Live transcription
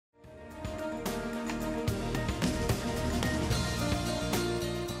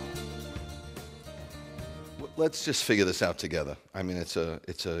let's just figure this out together. I mean, it's a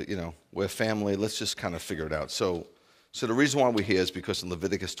we're family. Let's just kind of figure it out. So the reason why we're here is because in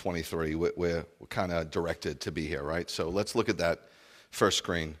Leviticus 23, we're kind of directed to be here, right? So let's look at that first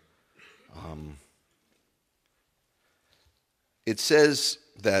screen. It says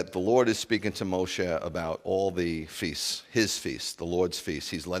that the Lord is speaking to Moshe about all the feasts, his feasts, the Lord's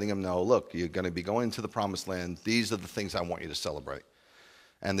feasts. He's letting him know, look, you're going to be going to the promised land. These are the things I want you to celebrate.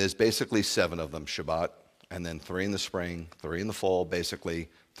 And there's basically 7 of them, Shabbat, and then 3 in the spring, 3 in the fall. Basically,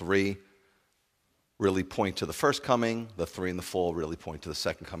 3 really point to the first coming. The 3 in the fall really point to the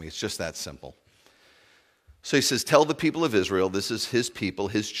second coming. It's just that simple. So he says, tell the people of Israel, this is his people,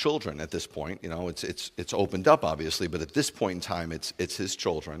 his children at this point. You know, it's opened up, obviously, but at this point in time, it's his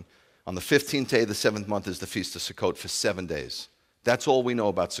children. On the 15th day of the 7th month is the Feast of Sukkot for 7 days. That's all we know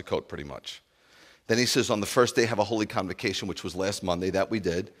about Sukkot, pretty much. Then he says, on the first day, have a holy convocation, which was last Monday. That we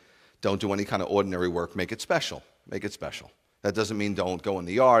did. Don't do any kind of ordinary work. Make it special. Make it special. That doesn't mean don't go in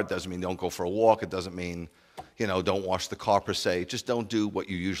the yard. Doesn't mean don't go for a walk. It doesn't mean, don't wash the car per se. Just don't do what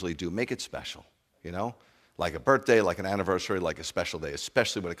you usually do. Make it special, like a birthday, like an anniversary, like a special day,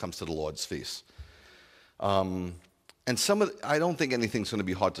 especially when it comes to the Lord's feast. And I don't think anything's going to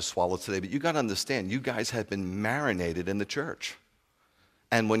be hard to swallow today, but you got to understand, you guys have been marinated in the church.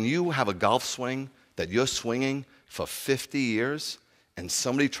 And when you have a golf swing that you're swinging for 50 years and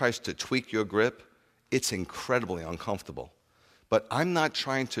somebody tries to tweak your grip, it's incredibly uncomfortable. But I'm not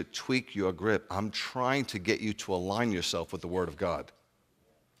trying to tweak your grip. I'm trying to get you to align yourself with the Word of God.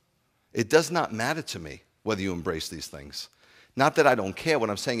 It does not matter to me whether you embrace these things. Not that I don't care. What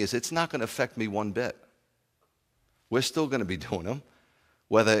I'm saying is it's not going to affect me one bit. We're still going to be doing them.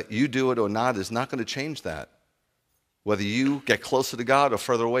 Whether you do it or not is not going to change that. Whether you get closer to God or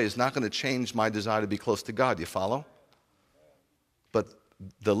further away is not going to change my desire to be close to God. You follow? But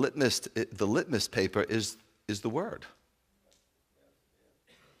the litmus paper is the Word.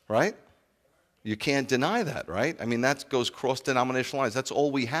 Right? You can't deny that, right? I mean, that goes cross-denominational lines. That's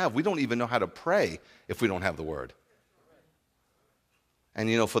all we have. We don't even know how to pray if we don't have the Word. And,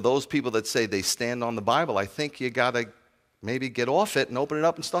 for those people that say they stand on the Bible, I think you got to maybe get off it and open it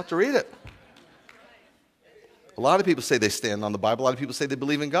up and start to read it. A lot of people say they stand on the Bible. A lot of people say they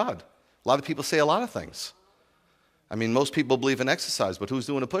believe in God. A lot of people say a lot of things. I mean, most people believe in exercise, but who's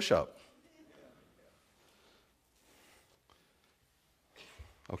doing a push-up?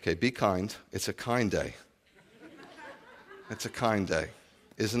 Okay, be kind. It's a kind day. It's a kind day,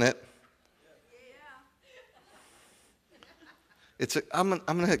 isn't it? I'm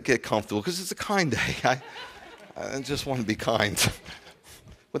going to get comfortable because it's a kind day. I just want to be kind.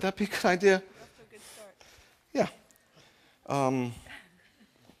 Would that be a good idea? That's a good start. Yeah.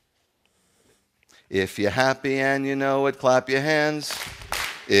 If you're happy and you know it, clap your hands.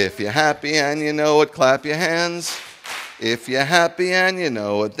 If you're happy and you know it, clap your hands. If you're happy and you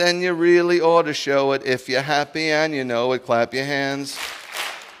know it, then you really ought to show it. If you're happy and you know it, clap your hands.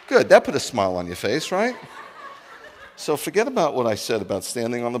 Good, that put a smile on your face, right? So forget about what I said about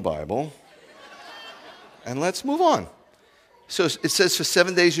standing on the Bible, and let's move on. So it says for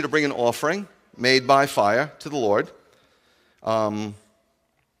 7 days you're to bring an offering made by fire to the Lord.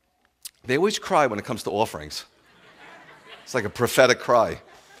 They always cry when it comes to offerings. It's like a prophetic cry.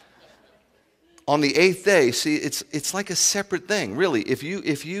 On the 8th day, see, it's like a separate thing, really. If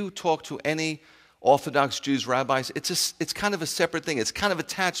you talk to any Orthodox Jews, rabbis, it's kind of a separate thing. It's kind of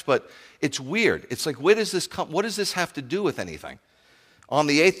attached, but it's weird. It's like, where does this come? What does this have to do with anything? On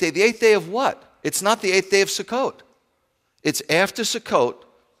the 8th day, the 8th day of what? It's not the 8th day of Sukkot. It's after Sukkot,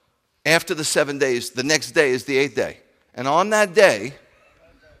 after the 7 days. The next day is the 8th day. And on that day,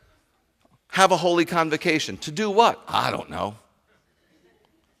 have a holy convocation. To do what? I don't know.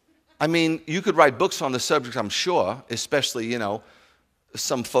 I mean, you could write books on the subject, I'm sure, especially,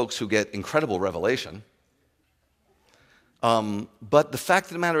 some folks who get incredible revelation. But the fact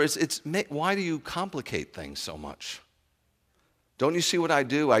of the matter is, why do you complicate things so much? Don't you see what I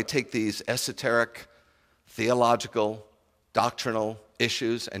do? I take these esoteric, theological, doctrinal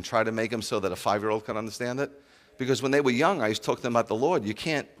issues and try to make them so that a 5-year-old can understand it. Because when they were young, I used to talk to them about the Lord. You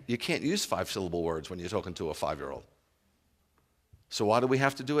can't use 5-syllable words when you're talking to a 5-year-old. So why do we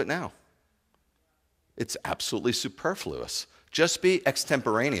have to do it now? It's absolutely superfluous. Just be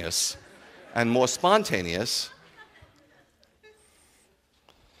extemporaneous and more spontaneous.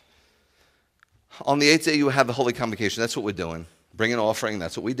 On the 8th day, you have the Holy Convocation. That's what we're doing. Bring an offering.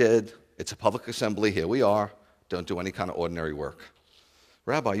 That's what we did. It's a public assembly. Here we are. Don't do any kind of ordinary work.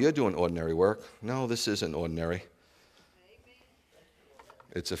 Rabbi, you're doing ordinary work. No, this isn't ordinary.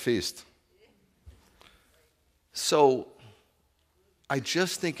 It's a feast. So I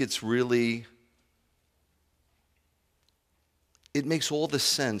just think it's really it makes all the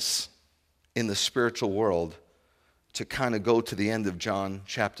sense in the spiritual world to kind of go to the end of John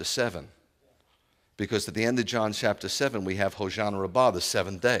chapter 7. Because at the end of John chapter 7, we have Hosanna Rabbah, the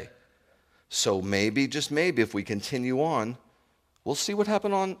seventh day. So maybe, just maybe, if we continue on, we'll see what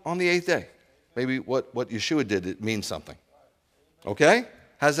happened on the eighth day. Maybe what Yeshua did, it means something. Okay?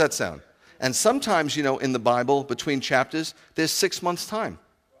 How's that sound? And sometimes, in the Bible, between chapters, there's 6 months' time.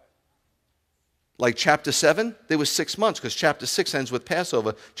 Like chapter 7, there was 6 months, because chapter 6 ends with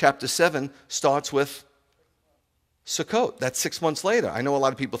Passover. Chapter 7 starts with Sukkot. That's 6 months later. I know a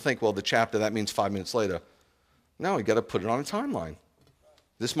lot of people think, well, the chapter, that means 5 minutes later. No, you got to put it on a timeline.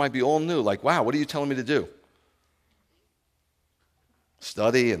 This might be all new. Like, wow, what are you telling me to do?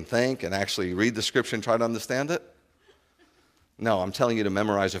 Study and think and actually read the scripture and try to understand it? No, I'm telling you to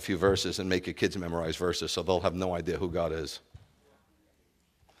memorize a few verses and make your kids memorize verses so they'll have no idea who God is.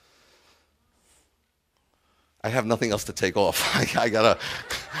 I have nothing else to take off. I gotta...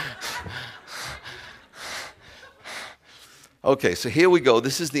 Okay, so here we go.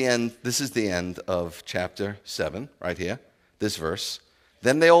 This is the end of chapter 7, right here, this verse.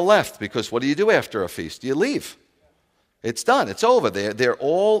 Then they all left, because what do you do after a feast? You leave. It's done. It's over. They're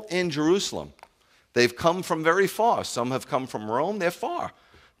all in Jerusalem. They've come from very far. Some have come from Rome. They're far.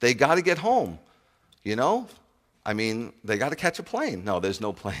 They got to get home. They got to catch a plane. No, there's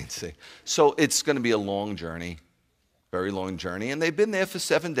no plane, see. So it's going to be a long journey, very long journey. And they've been there for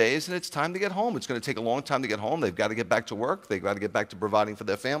 7 days, and it's time to get home. It's going to take a long time to get home. They've got to get back to work. They've got to get back to providing for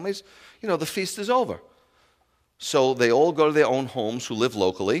their families. The feast is over. So they all go to their own homes who live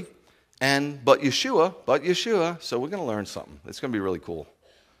locally. But Yeshua, so we're going to learn something. It's going to be really cool.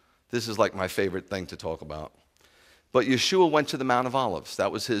 This is like my favorite thing to talk about. But Yeshua went to the Mount of Olives.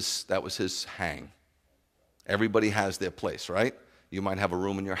 That was his hang. Everybody has their place, right? You might have a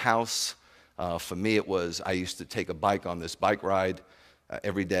room in your house. For me, I used to take a bike on this bike ride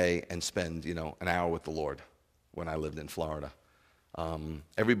every day and spend, an hour with the Lord when I lived in Florida.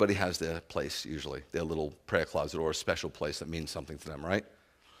 Everybody has their place, usually, their little prayer closet or a special place that means something to them, right?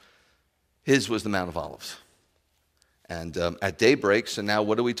 His was the Mount of Olives. And at daybreak, so now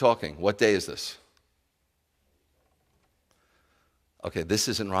what are we talking? What day is this? Okay, this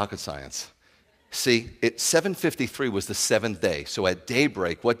isn't rocket science. See, 7:53 was the seventh day. So at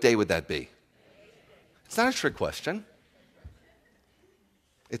daybreak, what day would that be? It's not a trick question.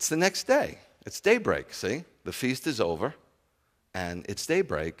 It's the next day. It's daybreak, see? The feast is over, and it's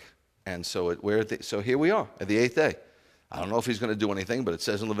daybreak. And so here we are at the eighth day. I don't know if he's going to do anything, but it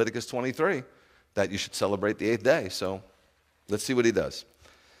says in Leviticus 23 that you should celebrate the eighth day. So let's see what he does.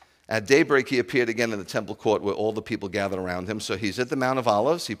 At daybreak, he appeared again in the temple court where all the people gathered around him. So he's at the Mount of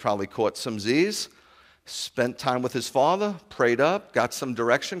Olives. He probably caught some Z's, spent time with his father, prayed up, got some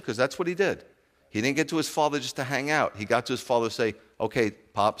direction, because that's what he did. He didn't get to his father just to hang out. He got to his father to say, okay,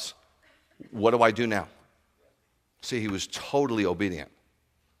 Pops, what do I do now? See, he was totally obedient.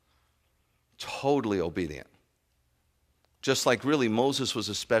 Totally obedient. Just like really Moses was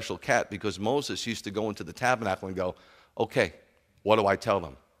a special cat, because Moses used to go into the tabernacle and go, okay, what do I tell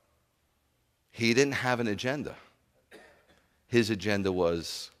them? He didn't have an agenda. His agenda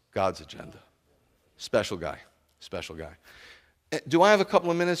was God's agenda. Special guy. Special guy. Do I have a couple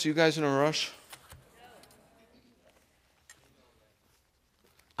of minutes? You guys in a rush?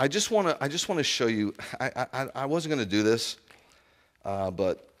 I just want to show you. I wasn't going to do this,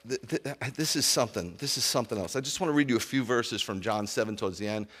 but this is something. This is something else. I just want to read you a few verses from John 7 towards the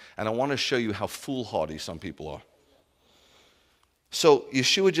end, and I want to show you how foolhardy some people are. So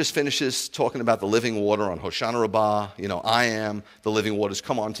Yeshua just finishes talking about the living water on Hosanna Rabbah. I am the living waters.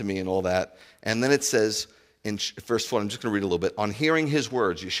 Come on to me and all that. And then it says in verse 4, I'm just going to read a little bit. On hearing his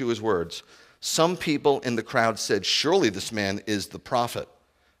words, Yeshua's words, some people in the crowd said, surely this man is the prophet.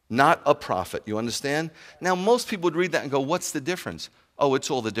 Not a prophet, you understand? Now, most people would read that and go, what's the difference? Oh, it's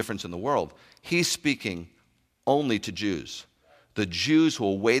all the difference in the world. He's speaking only to Jews. The Jews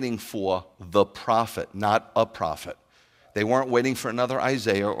were waiting for the prophet, not a prophet. They weren't waiting for another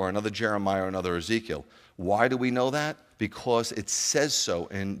Isaiah or another Jeremiah or another Ezekiel. Why do we know that? Because it says so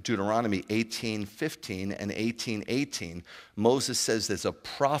in Deuteronomy 18:15 and 18:18. Moses says there's a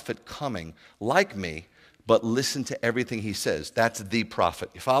prophet coming like me, but listen to everything he says. That's the prophet.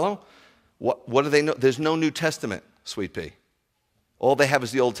 You follow? What do they know? There's no New Testament, sweet pea. All they have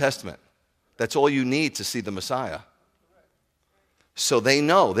is the Old Testament. That's all you need to see the Messiah. So they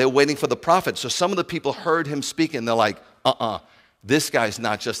know. They're waiting for the prophet. So some of the people heard him speak, and they're like, this guy's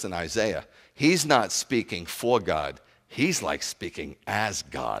not just an Isaiah. He's not speaking for God. He's like speaking as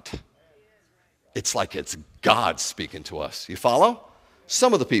God. It's like it's God speaking to us. You follow?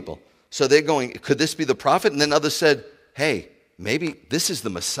 Some of the people. So they're going, could this be the prophet? And then others said, hey, maybe this is the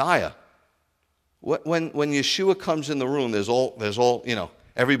Messiah. When Yeshua comes in the room, there's all,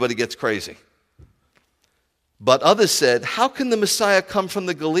 everybody gets crazy. But others said, how can the Messiah come from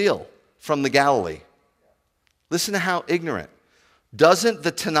the Galilee? Listen to how ignorant. Doesn't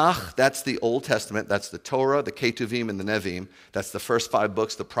the Tanakh, that's the Old Testament, that's the Torah, the Ketuvim, and the Nevim, that's the first 5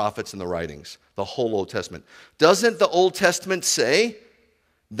 books, the prophets and the writings, the whole Old Testament. Doesn't the Old Testament say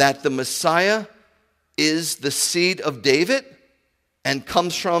that the Messiah is the seed of David and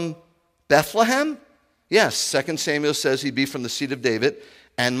comes from Bethlehem? Yes, 2 Samuel says he'd be from the seed of David,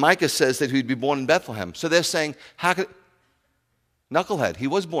 and Micah says that he'd be born in Bethlehem. So they're saying, how could... Knucklehead, he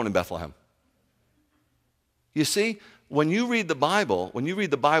was born in Bethlehem. You see, when you read the Bible,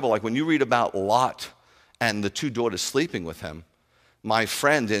 like when you read about Lot and the 2 daughters sleeping with him, my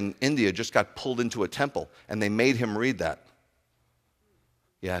friend in India just got pulled into a temple, and they made him read that.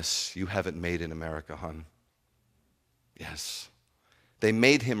 Yes, you haven't made in America, hon. Yes. They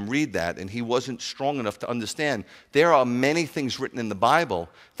made him read that, and he wasn't strong enough to understand. There are many things written in the Bible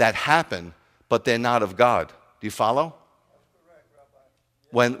that happen, but they're not of God. Do you follow?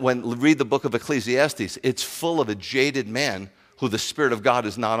 When read the book of Ecclesiastes, it's full of a jaded man who the Spirit of God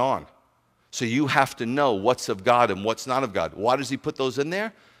is not on. So you have to know what's of God and what's not of God. Why does he put those in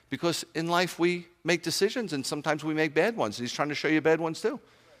there? Because in life we make decisions, and sometimes we make bad ones. He's trying to show you bad ones too.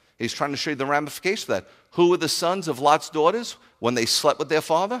 He's trying to show you the ramifications of that. Who were the sons of Lot's daughters when they slept with their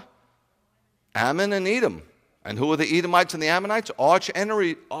father? Ammon and Edom. And who were the Edomites and the Ammonites? Arch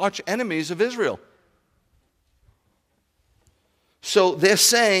enemies of Israel. So they're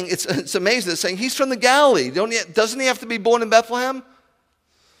saying, it's amazing, they're saying, he's from the Galilee. Doesn't he have to be born in Bethlehem?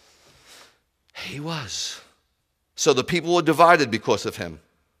 He was. So the people were divided because of him.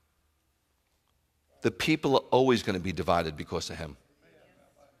 The people are always going to be divided because of him.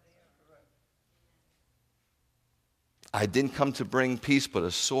 I didn't come to bring peace, but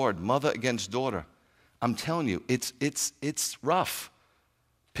a sword, mother against daughter. I'm telling you, it's rough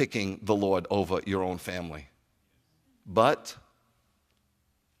picking the Lord over your own family. But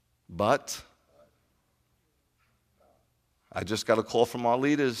I just got a call from our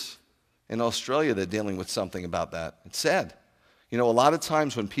leaders in Australia. They're dealing with something about that. It's sad. A lot of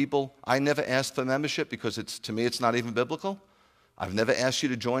times when people, I never asked for membership because to me it's not even biblical. I've never asked you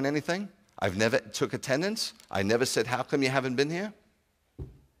to join anything. I've never took attendance. I never said, how come you haven't been here?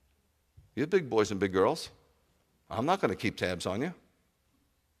 You're big boys and big girls. I'm not going to keep tabs on you.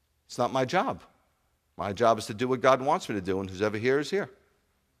 It's not my job. My job is to do what God wants me to do, and who's ever here is here.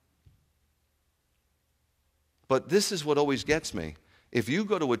 But this is what always gets me. If you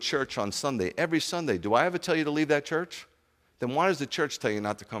go to a church on Sunday, every Sunday, do I ever tell you to leave that church? Then why does the church tell you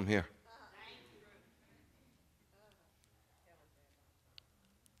not to come here?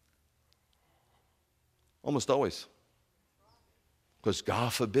 Almost always. Because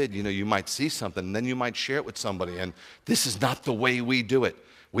God forbid, you might see something, and then you might share it with somebody, and this is not the way we do it.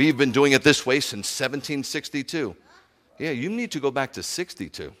 We've been doing it this way since 1762. Yeah, you need to go back to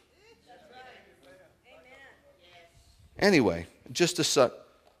 62. Anyway, just a sip.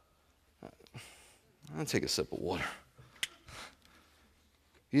 I'll take a sip of water.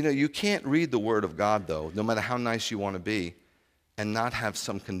 You can't read the Word of God, though, no matter how nice you want to be, and not have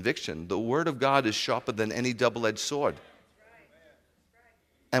some conviction. The Word of God is sharper than any double-edged sword.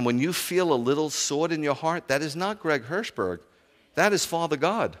 And when you feel a little sword in your heart, that is not Greg Hershberg. That is Father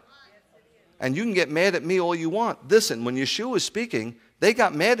God. And you can get mad at me all you want. Listen, when Yeshua was speaking, they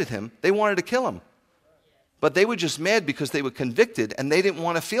got mad at him. They wanted to kill him. But they were just mad because they were convicted and they didn't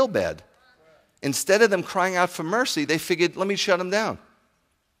want to feel bad. Instead of them crying out for mercy, they figured, let me shut him down.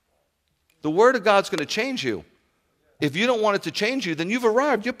 The Word of God's going to change you. If you don't want it to change you, then you've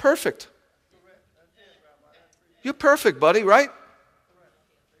arrived. You're perfect. You're perfect, buddy, right?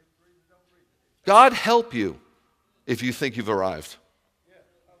 God help you if you think you've arrived.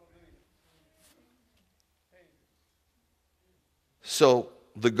 So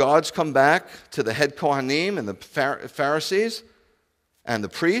the gods come back to the head Kohanim and the Pharisees and the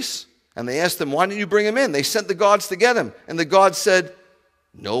priests, and they asked them, why didn't you bring him in? They sent the gods to get him. And the gods said,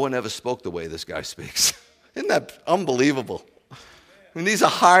 no one ever spoke the way this guy speaks. Isn't that unbelievable? I mean, these are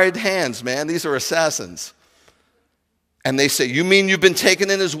hired hands, man. These are assassins. And they say, you mean you've been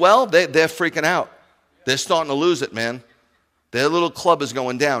taken in as well? They're freaking out. They're starting to lose it, man. Their little club is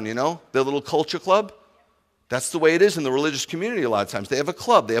going down, Their little culture club. That's the way it is in the religious community a lot of times. They have a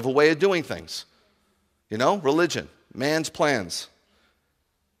club. They have a way of doing things. Religion, man's plans.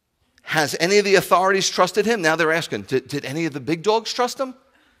 Has any of the authorities trusted him? Now they're asking, did any of the big dogs trust him?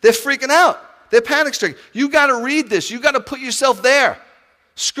 They're freaking out. They're panic stricken. You got to read this. You got to put yourself there.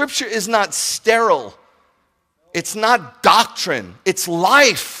 Scripture is not sterile. It's not doctrine. It's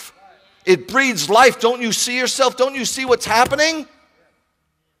life. It breeds life. Don't you see yourself? Don't you see what's happening?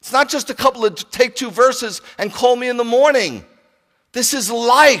 It's not just a couple of take 2 verses and call me in the morning. This is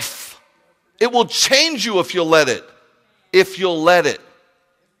life. It will change you if you'll let it. If you'll let it.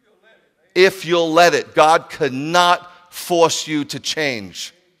 If you'll let it. God could not force you to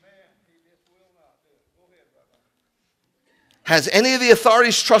change. Has any of the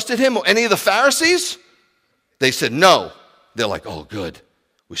authorities trusted him or any of the Pharisees? They said no. They're like, oh, good.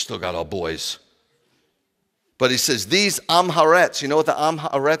 We still got our boys. But he says, these Amharets, you know what the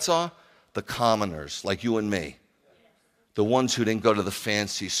Amharets are? The commoners, like you and me. The ones who didn't go to the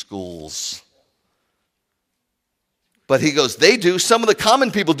fancy schools. But he goes, they do. Some of the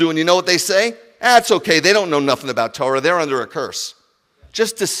common people do. And you know what they say? It's okay. They don't know nothing about Torah. They're under a curse.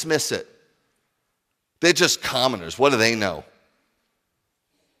 Just dismiss it. They're just commoners. What do they know?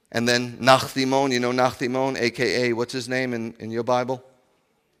 And then Nachdimon, you know Nachdimon, a.k.a. what's his name in your Bible?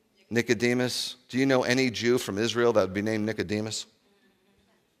 Nicodemus. Do you know any Jew from Israel that would be named Nicodemus?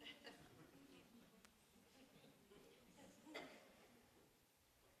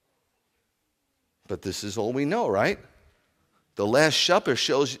 But this is all we know, right? The Last Supper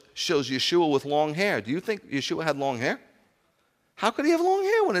shows Yeshua with long hair. Do you think Yeshua had long hair? How could he have long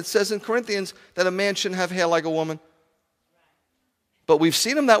hair when it says in Corinthians that a man shouldn't have hair like a woman? But we've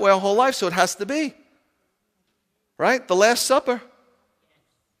seen him that way our whole life, so it has to be. Right? The Last Supper.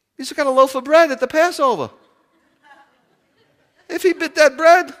 He's got a loaf of bread at the Passover. If he bit that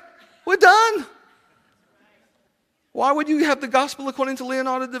bread, we're done. Why would you have the gospel according to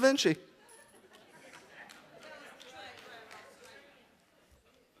Leonardo da Vinci?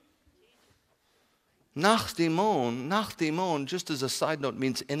 Nachdimon, just as a side note,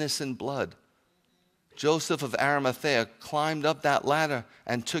 means innocent blood. Joseph of Arimathea climbed up that ladder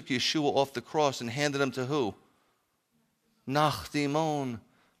and took Yeshua off the cross and handed him to who? Nachdimon.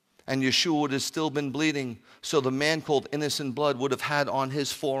 And Yeshua would have still been bleeding. So the man called innocent blood would have had on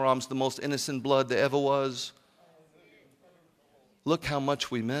his forearms the most innocent blood there ever was. Look how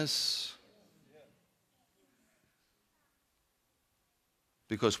much we miss.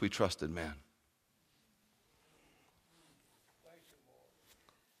 Because we trusted man.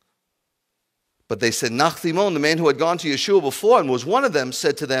 But they said, Nachdimon, the man who had gone to Yeshua before and was one of them,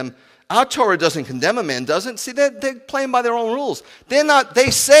 said to them, our Torah doesn't condemn a man, doesn't? See, they're playing by their own rules. They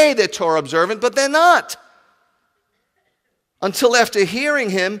say they're Torah observant, but they're not. Until after hearing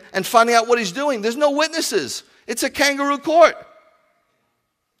him and finding out what he's doing. There's no witnesses. It's a kangaroo court.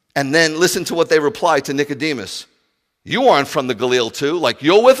 And then listen to what they replied to Nicodemus. You aren't from the Galil too, like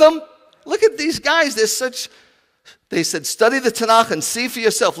you're with them? Look at these guys, they said, study the Tanakh and see for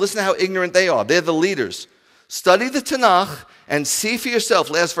yourself. Listen to how ignorant they are. They're the leaders. Study the Tanakh and see for yourself,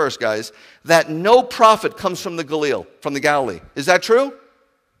 last verse, guys, that no prophet comes from the Galil, from the Galilee. Is that true?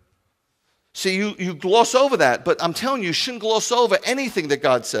 See, you gloss over that, but I'm telling you shouldn't gloss over anything that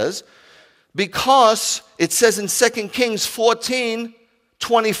God says, because it says in 2 Kings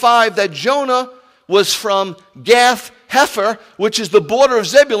 14:25 that Jonah was from Gath Hefer, which is the border of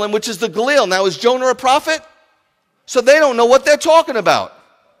Zebulun, which is the Galil. Now, is Jonah a prophet? So they don't know what they're talking about.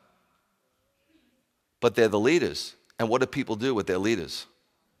 But they're the leaders. And what do people do with their leaders?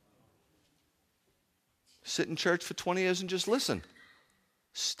 Sit in church for 20 years and just listen.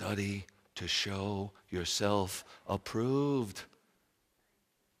 Study to show yourself approved.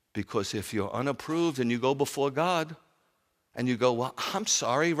 Because if you're unapproved and you go before God and you go, well, I'm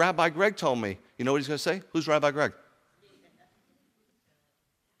sorry, Rabbi Greg told me. You know what he's going to say? Who's Rabbi Greg?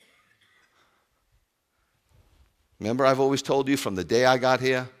 Remember, I've always told you from the day I got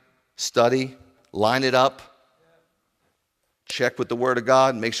here, study, line it up, check with the Word of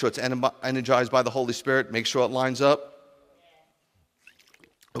God, make sure it's energized by the Holy Spirit, make sure it lines up.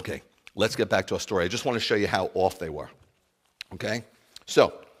 Okay, let's get back to our story. I just want to show you how off they were. Okay?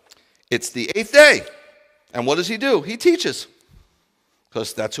 So, it's the 8th day. And what does he do? He teaches.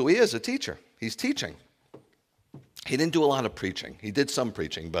 Because that's who he is, a teacher. He's teaching. He didn't do a lot of preaching. He did some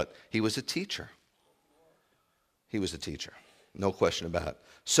preaching, but he was a teacher. He was a teacher. No question about it.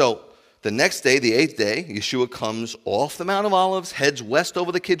 So, the next day, the 8th day, Yeshua comes off the Mount of Olives, heads west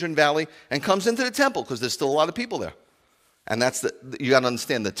over the Kidron Valley, and comes into the temple, because there's still a lot of people there. And you got to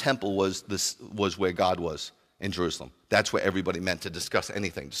understand, the temple was where God was in Jerusalem. That's where everybody meant to discuss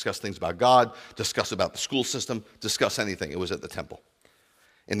anything, discuss things about God, discuss about the school system, discuss anything. It was at the temple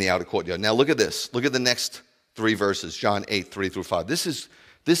in the outer courtyard. Now look at this. Look at the next 3 verses, John 8, 3 through 5. This is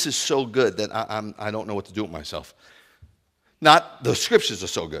so good that I don't know what to do with myself. The scriptures are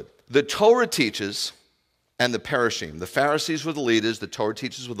so good. The Torah teaches, and the Perishim. The Pharisees were the leaders. The Torah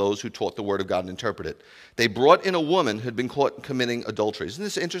teachers were those who taught the word of God and interpreted it. They brought in a woman who had been caught committing adultery. Isn't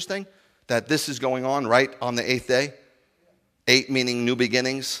this interesting that this is going on right on the 8th day? 8 meaning new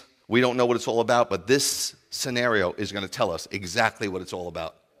beginnings. We don't know what it's all about, but this scenario is going to tell us exactly what it's all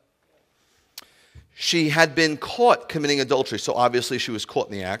about. She had been caught committing adultery, so obviously she was caught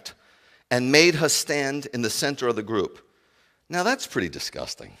in the act, and made her stand in the center of the group. Now that's pretty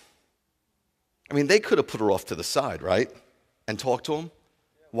disgusting. I mean, they could have put her off to the side, right? And talked to him.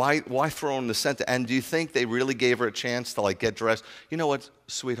 Why throw her in the center? And do you think they really gave her a chance to get dressed? You know what,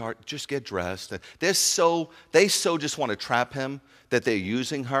 sweetheart, just get dressed. They so just want to trap him that they're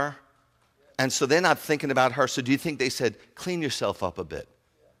using her. And so they're not thinking about her. So do you think they said, clean yourself up a bit?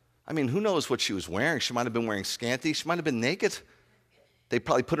 I mean, who knows what she was wearing? She might have been wearing scanty. She might have been naked. They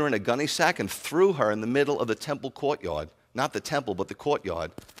probably put her in a gunny sack and threw her in the middle of the temple courtyard. Not the temple, but the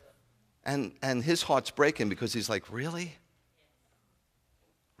courtyard. And his heart's breaking because he's like, really?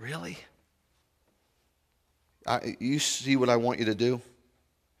 Really? You see what I want you to do?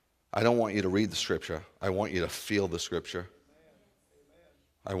 I don't want you to read the scripture. I want you to feel the scripture.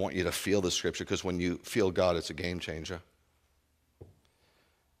 I want you to feel the scripture because when you feel God, it's a game changer.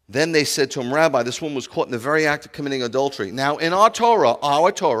 Then they said to him, Rabbi, this woman was caught in the very act of committing adultery. Now in our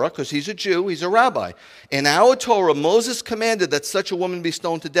Torah, because he's a Jew, he's a rabbi. In our Torah, Moses commanded that such a woman be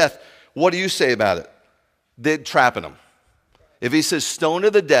stoned to death. What do you say about it? They're trapping him. If he says stone to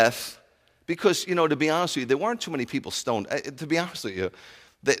the death, because, to be honest with you, there weren't too many people stoned. To be honest with you,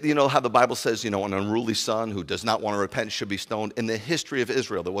 you know how the Bible says, an unruly son who does not want to repent should be stoned. In the history of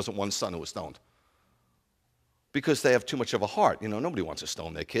Israel, there wasn't one son who was stoned. Because they have too much of a heart. Nobody wants to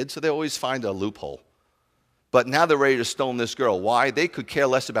stone their kids, so they always find a loophole. But now they're ready to stone this girl. Why? They could care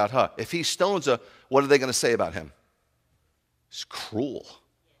less about her. If he stones her, what are they going to say about him? He's cruel.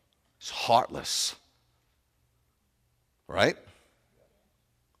 He's heartless. Right?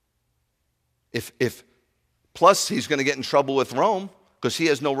 Plus, he's going to get in trouble with Rome because he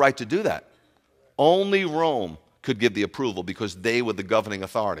has no right to do that. Only Rome could give the approval because they were the governing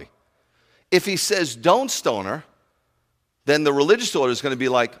authority. If he says don't stone her, then the religious order is going to be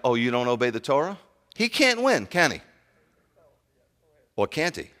like, oh, you don't obey the Torah? He can't win, can he? Or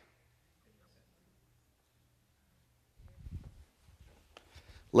can't he?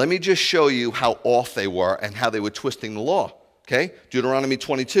 Let me just show you how off they were and how they were twisting the law. Okay? Deuteronomy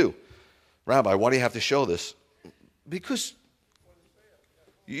 22. Rabbi, why do you have to show this? Because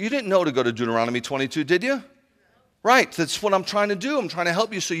you didn't know to go to Deuteronomy 22, did you? Right, that's what I'm trying to do. I'm trying to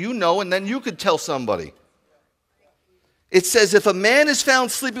help you so you know, and then you could tell somebody. It says, if a man is found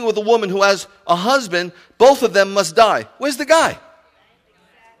sleeping with a woman who has a husband, both of them must die. Where's the guy?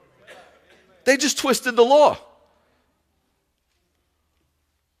 They just twisted the law.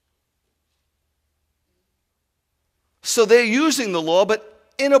 So they're using the law, but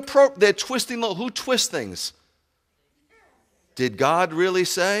they're twisting the law. Who twists things? Did God really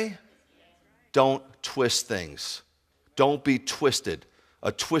say? Don't twist things. Don't be twisted.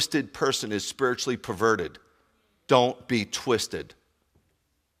 A twisted person is spiritually perverted. Don't be twisted.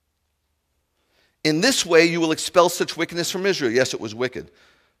 In this way, you will expel such wickedness from Israel. Yes, it was wicked.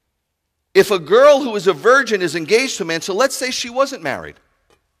 If a girl who is a virgin is engaged to a man, so let's say she wasn't married.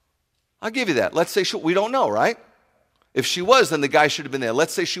 I'll give you that. Let's say we don't know, right? If she was, then the guy should have been there.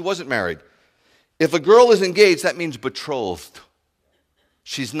 Let's say she wasn't married. If a girl is engaged, that means betrothed.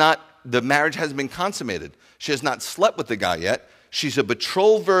 The marriage hasn't been consummated. She has not slept with the guy yet. She's a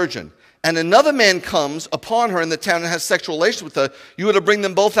betrothed virgin. And another man comes upon her in the town and has sexual relations with her, you are to bring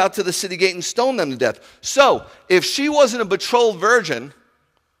them both out to the city gate and stone them to death. So, if she wasn't a betrothed virgin,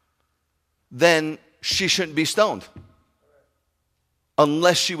 then she shouldn't be stoned.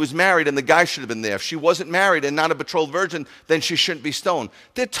 Unless she was married and the guy should have been there. If she wasn't married and not a betrothed virgin, then she shouldn't be stoned.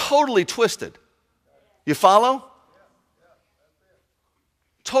 They're totally twisted. You follow?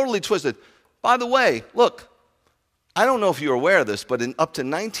 Totally twisted. By the way, look, I don't know if you're aware of this, but up to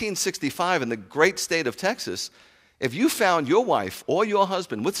 1965 in the great state of Texas, if you found your wife or your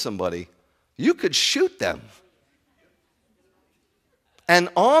husband with somebody, you could shoot them. And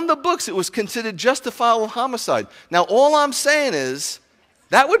on the books, it was considered justifiable homicide. Now, all I'm saying is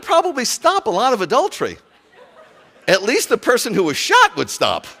that would probably stop a lot of adultery. At least the person who was shot would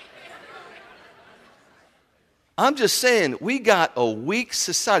stop. I'm just saying, we got a weak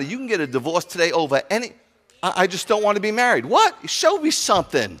society. You can get a divorce today over any... I just don't want to be married. What? Show me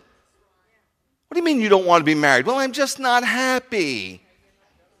something. What do you mean you don't want to be married? Well, I'm just not happy.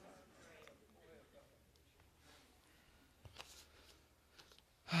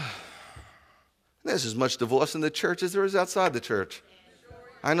 There's as much divorce in the church as there is outside the church.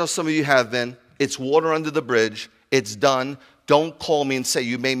 I know some of you have been. It's water under the bridge. It's done. Don't call me and say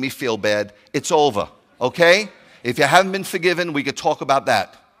you made me feel bad. It's over, okay? If you haven't been forgiven, we could talk about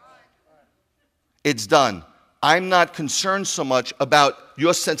that. It's done. I'm not concerned so much about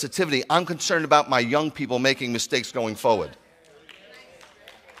your sensitivity. I'm concerned about my young people making mistakes going forward.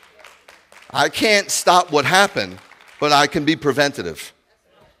 I can't stop what happened, but I can be preventative.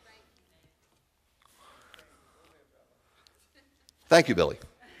 Thank you, Billy.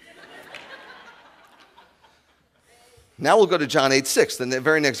 Now we'll go to John 8:6, the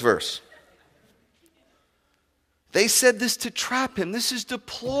very next verse. They said this to trap him. This is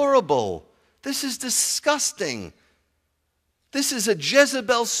deplorable. This is disgusting. This is a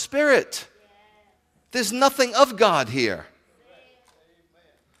Jezebel spirit. There's nothing of God here.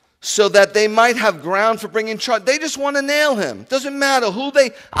 So that they might have ground for bringing charge. They just want to nail him. Doesn't matter who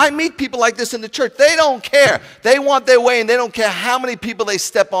they... I meet people like this in the church. They don't care. They want their way, and they don't care how many people they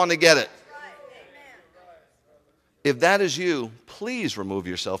step on to get it. If that is you, please remove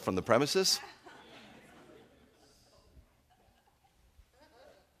yourself from the premises.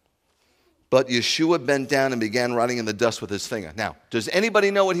 But Yeshua bent down and began writing in the dust with his finger. Now, does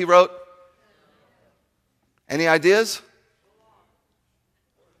anybody know what he wrote? Any ideas?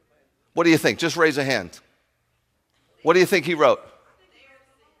 What do you think? Just raise a hand. What do you think he wrote?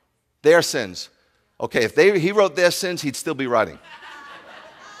 Their sins. Okay, if he wrote their sins, he'd still be writing.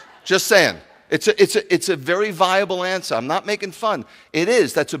 Just saying. It's a very viable answer. I'm not making fun. It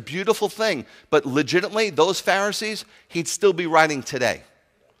is. That's a beautiful thing. But legitimately, those Pharisees, he'd still be writing today.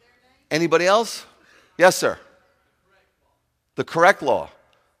 Anybody else? Yes, sir. The correct law.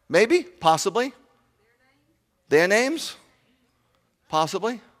 Maybe? Possibly? Their names?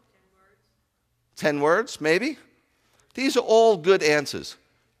 Possibly? 10 words? Maybe? These are all good answers.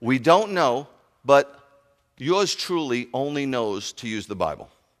 We don't know, but yours truly only knows to use the Bible.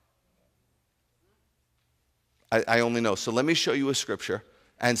 I only know. So let me show you a scripture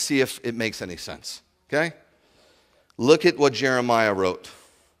and see if it makes any sense. Okay? Look at what Jeremiah wrote.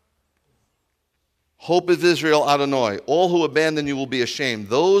 Hope of Israel, Adonai. All who abandon you will be ashamed.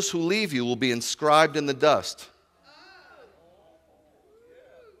 Those who leave you will be inscribed in the dust.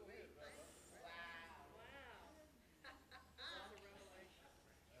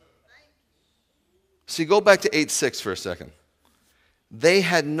 See, go back to 8:6 for a second. They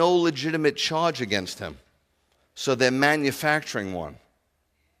had no legitimate charge against him, so they're manufacturing one.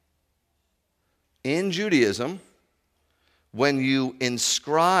 In Judaism, when you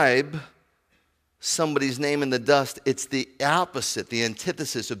inscribe somebody's name in the dust, it's the opposite, the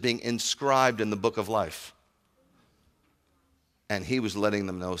antithesis of being inscribed in the book of life. And he was letting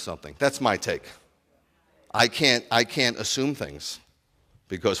them know something. That's my take. I can't assume things,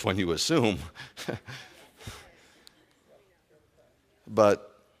 because when you assume,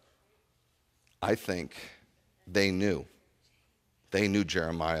 but I think they knew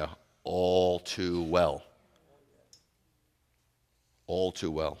Jeremiah all too well. All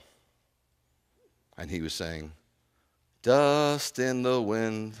too well. And he was saying, dust in the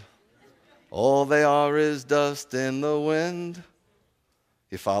wind. All they are is dust in the wind.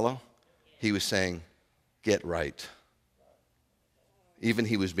 You follow? He was saying, get right. Even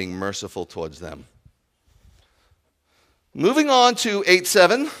he was being merciful towards them. Moving on to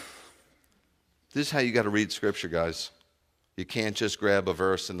 8:7. This is how you got to read Scripture, guys. You can't just grab a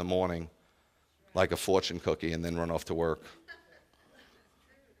verse in the morning like a fortune cookie and then run off to work.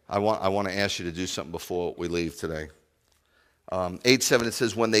 I want to ask you to do something before we leave today. 8:7, it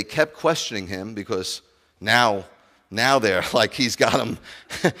says, when they kept questioning him, because now they're like, he's got him.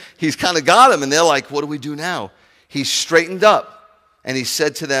 He's kind of got him, and they're like, what do we do now? He straightened up, and he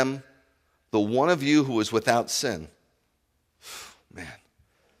said to them, the one of you who is without sin. Man,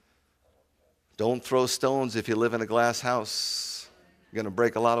 don't throw stones if you live in a glass house. You're going to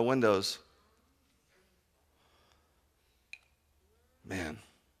break a lot of windows. Man,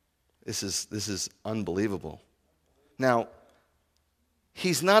 this is unbelievable. Now,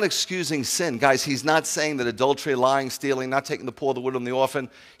 he's not excusing sin. Guys, he's not saying that adultery, lying, stealing, not taking the poor, the widow, and the orphan,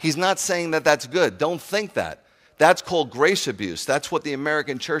 he's not saying that that's good. Don't think that. That's called grace abuse. That's what the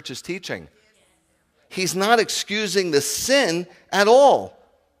American church is teaching. He's not excusing the sin at all.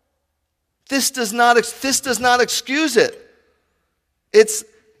 This does not excuse it.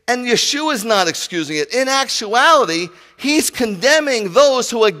 And Yeshua is not excusing it. In actuality, he's condemning those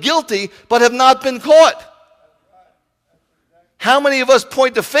who are guilty but have not been caught. How many of us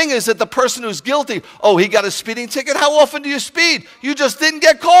point the fingers at the person who's guilty? Oh, he got a speeding ticket. How often do you speed? You just didn't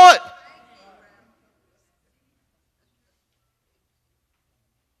get caught.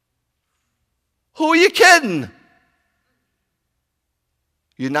 Who are you kidding?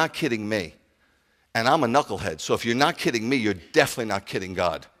 You're not kidding me. And I'm a knucklehead. So if you're not kidding me, you're definitely not kidding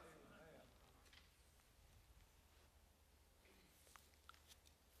God.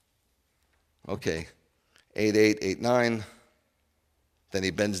 Okay, 8:8, 8:9. Then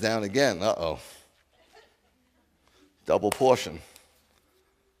he bends down again. Uh-oh. Double portion.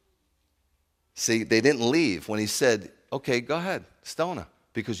 See, they didn't leave when he said, okay, go ahead, stone her,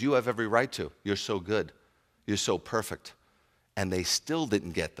 because you have every right to. You're so good. You're so perfect. And they still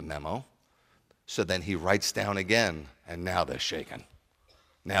didn't get the memo. So then he writes down again, and now they're shaken.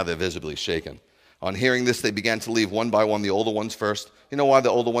 Now they're visibly shaken. On hearing this, they began to leave one by one, the older ones first. You know why the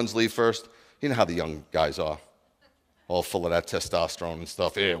older ones leave first? You know how the young guys are, all full of that testosterone and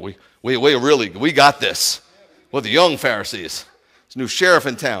stuff. Yeah, we got this. We're the young Pharisees. There's a new sheriff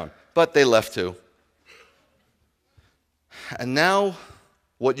in town. But they left too. And now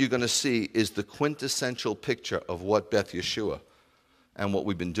what you're going to see is the quintessential picture of what Beth Yeshua and what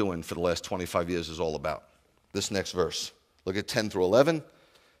we've been doing for the last 25 years is all about. This next verse. Look at 10 through 11.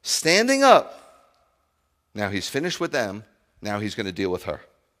 Standing up. Now he's finished with them. Now he's going to deal with her.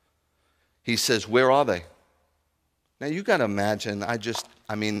 He says, where are they? Now you got to imagine,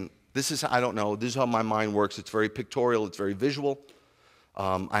 this is, I don't know, this is how my mind works. It's very pictorial. It's very visual.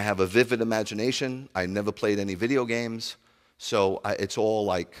 I have a vivid imagination. I never played any video games. So it's all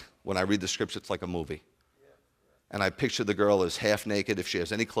like, when I read the scripts, it's like a movie. And I picture the girl as half naked if she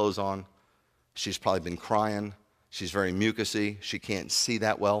has any clothes on. She's probably been crying. She's very mucusy. She can't see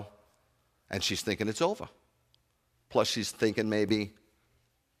that well. And she's thinking it's over. Plus she's thinking maybe,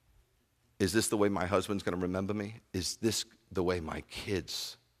 is this the way my husband's going to remember me? Is this the way my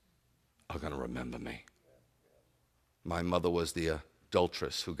kids are going to remember me? My mother was the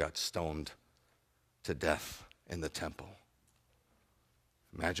adulteress who got stoned to death in the temple.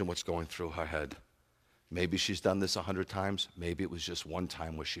 Imagine what's going through her head. Maybe she's done this 100 times. Maybe it was just one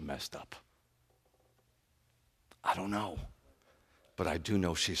time where she messed up. I don't know. But I do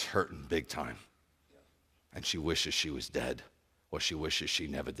know she's hurting big time. And she wishes she was dead, or she wishes she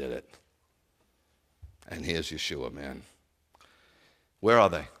never did it. And here's Yeshua, man. Where are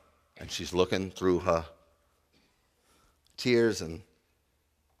they? And she's looking through her tears and,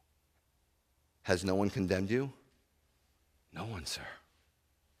 has no one condemned you? No one, sir.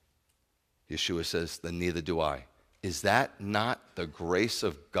 Yeshua says, then neither do I. Is that not the grace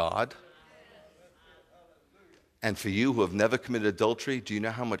of God? And for you who have never committed adultery, do you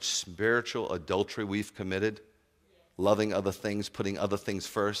know how much spiritual adultery we've committed? Loving other things, putting other things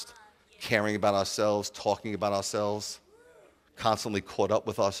first, caring about ourselves, talking about ourselves, constantly caught up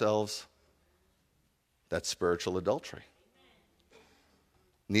with ourselves. That's spiritual adultery.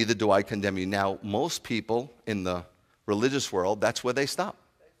 Neither do I condemn you. Now, most people in the religious world, that's where they stop.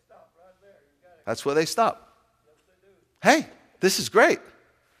 That's where they stop. Hey, this is great.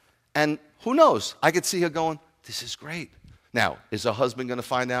 And who knows? I could see her going, this is great. Now, is her husband going to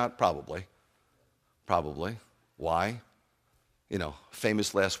find out? Probably. Probably. Why? You know,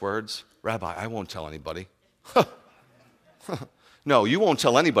 famous last words. Rabbi, I won't tell anybody. No, you won't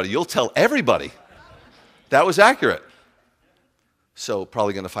tell anybody. You'll tell everybody. That was accurate. So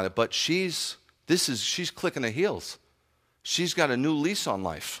probably going to find it. But she's clicking her heels. She's got a new lease on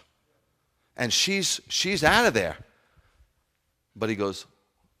life. And she's out of there. But he goes,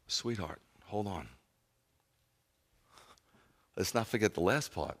 sweetheart, hold on. Let's not forget the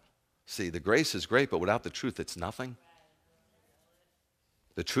last part. See, the grace is great, but without the truth, it's nothing.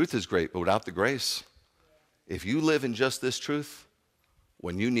 The truth is great, but without the grace, if you live in just this truth,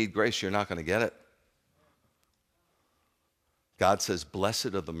 when you need grace, you're not going to get it. God says, blessed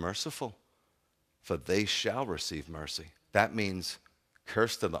are the merciful, for they shall receive mercy. That means,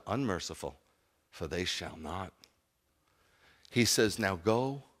 cursed are the unmerciful, for they shall not. He says, now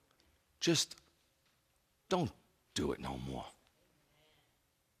go, just don't do it no more.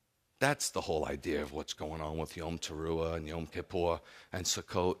 That's the whole idea of what's going on with Yom Teruah and Yom Kippur and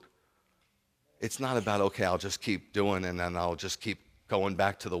Sukkot. It's not about, okay, I'll just keep doing and then I'll just keep going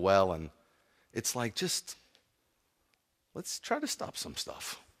back to the well. And it's like, just let's try to stop some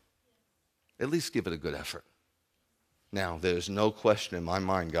stuff. At least give it a good effort. Now, there's no question in my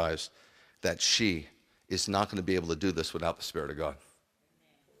mind, guys, that she is not going to be able to do this without the Spirit of God.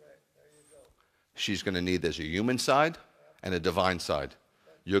 She's going to need, there's a human side and a divine side.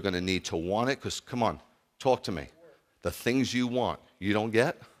 You're going to need to want it because, come on, talk to me. The things you want, you don't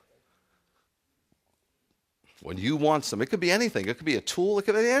get. When you want some, it could be anything. It could be a tool. It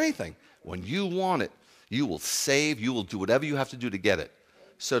could be anything. When you want it, you will save. You will do whatever you have to do to get it.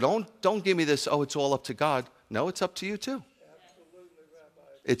 So don't give me this, oh, it's all up to God. No, it's up to you too.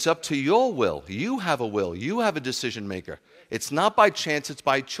 It's up to your will. You have a will. You have a decision maker. It's not by chance, it's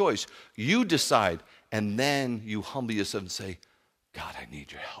by choice. You decide, and then you humble yourself and say, God, I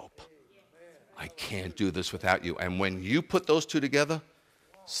need your help. I can't do this without you. And when you put those two together,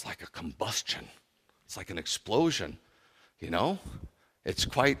 it's like a combustion. It's like an explosion, you know? It's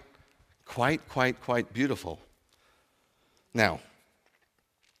quite beautiful. Now,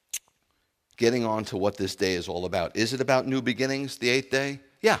 getting on to what this day is all about. Is it about new beginnings, the 8th day?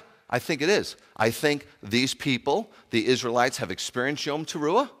 Yeah, I think it is. I think these people, the Israelites, have experienced Yom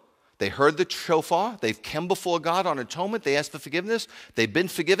Teruah. They heard the shofar. They've come before God on atonement. They asked for forgiveness. They've been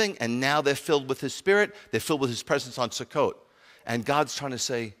forgiving, and now they're filled with His Spirit. They're filled with His presence on Sukkot. And God's trying to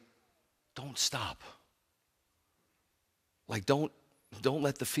say, don't stop. Like, don't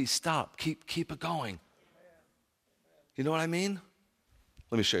let the feast stop. Keep it going. You know what I mean?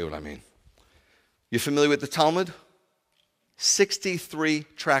 Let me show you what I mean. You familiar with the Talmud? 63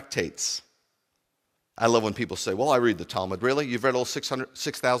 tractates. I love when people say, well, I read the Talmud. Really? You've read all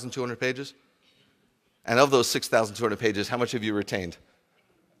 6,200 pages? And of those 6,200 pages, how much have you retained?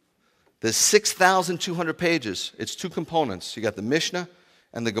 There's 6,200 pages. It's two components. You got the Mishnah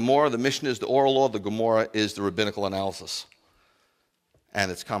and the Gemara. The Mishnah is the oral law. The Gemara is the rabbinical analysis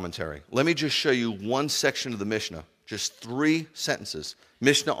and its commentary. Let me just show you one section of the Mishnah, just 3 sentences.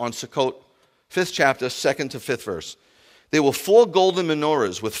 Mishnah on Sukkot, 5th chapter, 2nd to 5th verse. There were 4 golden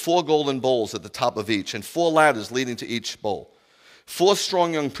menorahs with 4 golden bowls at the top of each, and 4 ladders leading to each bowl. 4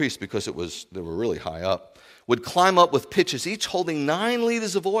 strong young priests, because they were really high up, would climb up with pitchers, each holding 9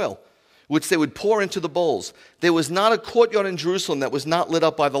 liters of oil, which they would pour into the bowls. There was not a courtyard in Jerusalem that was not lit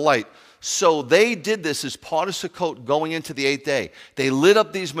up by the light. So they did this as part of Sukkot going into the 8th day. They lit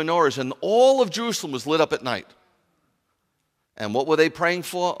up these menorahs, and all of Jerusalem was lit up at night. And what were they praying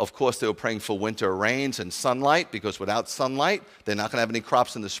for? Of course, they were praying for winter rains and sunlight, because without sunlight, they're not going to have any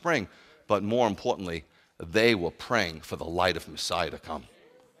crops in the spring. But more importantly, they were praying for the light of Messiah to come.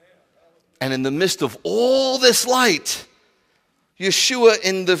 And in the midst of all this light, Yeshua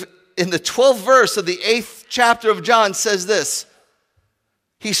in the 12th verse of the 8th chapter of John says this.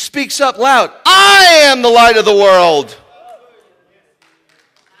 He speaks up loud, I am the light of the world.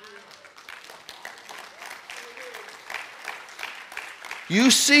 You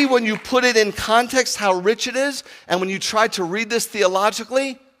see, when you put it in context, how rich it is, and when you try to read this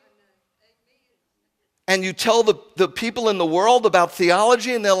theologically, and you tell the people in the world about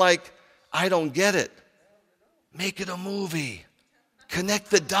theology, and they're like, I don't get it. Make it a movie. Connect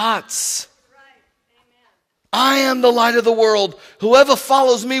the dots. I am the light of the world. Whoever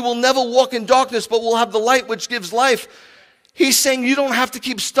follows me will never walk in darkness, but will have the light which gives life. He's saying you don't have to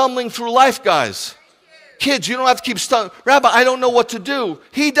keep stumbling through life, guys. Kids, you don't have to keep stumbling. Rabbi, I don't know what to do.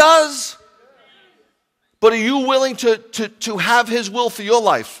 He does. But are you willing to have His will for your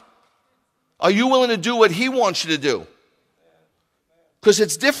life? Are you willing to do what He wants you to do? Because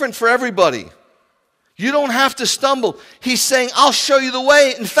it's different for everybody. You don't have to stumble. He's saying, I'll show you the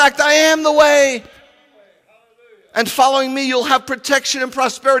way. In fact, I am the way. And following me, you'll have protection and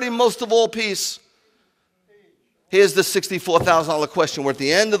prosperity, most of all peace. Here's the $64,000 question. We're at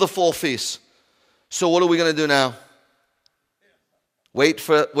the end of the fall feast. So what are we going to do now? Wait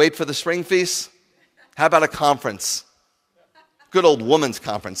for the spring feast? How about a conference? Good old women's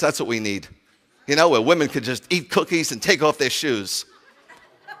conference. That's what we need. You know, where women could just eat cookies and take off their shoes.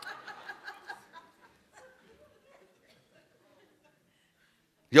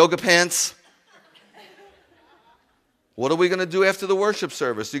 Yoga pants. What are we going to do after the worship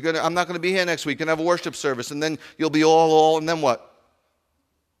service? I'm not going to be here next week. You're going to have a worship service, and then you'll be all, and then what?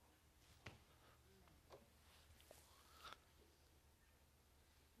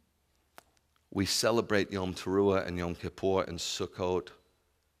 We celebrate Yom Teruah and Yom Kippur and Sukkot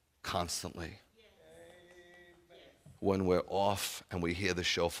constantly. When we're off and we hear the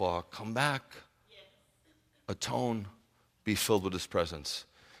shofar, come back, atone, be filled with His presence.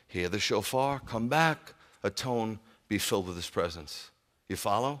 Hear the shofar, come back, atone, be filled with His presence. You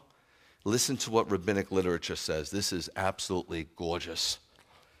follow? Listen to what rabbinic literature says. This is absolutely gorgeous.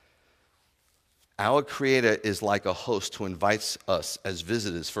 Our Creator is like a host who invites us as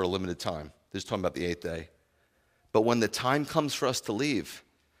visitors for a limited time. This is talking about the 8th day. But when the time comes for us to leave,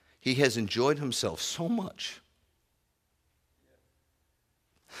 He has enjoyed Himself so much.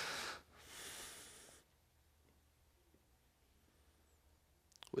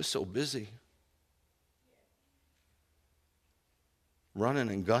 We're so busy. Running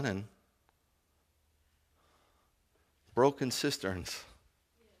and gunning. Broken cisterns.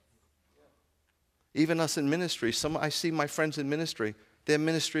 Even us in ministry. I see my friends in ministry. Their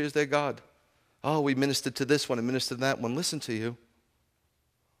ministry is their God. Oh, we ministered to this one and ministered to that one. Listen to you.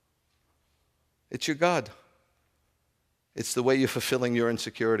 It's your God. It's the way you're fulfilling your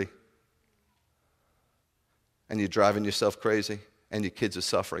insecurity. And you're driving yourself crazy, and your kids are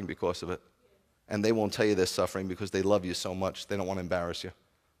suffering because of it. And they won't tell you they're suffering because they love you so much. They don't want to embarrass you.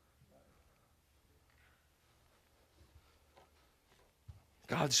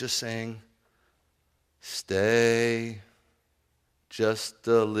 God's just saying, stay just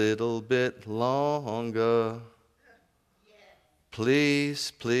a little bit longer.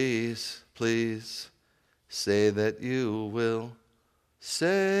 Please, please, please, say that you will.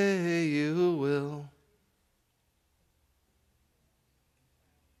 Say you will.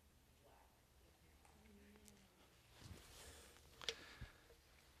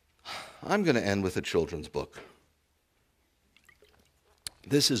 I'm going to end with a children's book.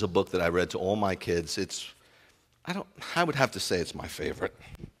 This is a book that I read to all my kids. I would have to say it's my favorite.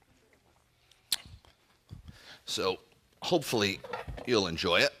 So hopefully you'll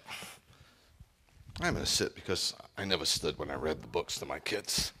enjoy it. I'm going to sit because I never stood when I read the books to my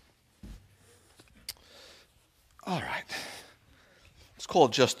kids. All right. It's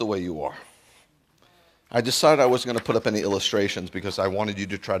called Just the Way You Are. I decided I wasn't going to put up any illustrations because I wanted you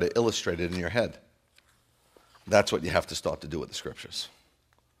to try to illustrate it in your head. That's what you have to start to do with the scriptures.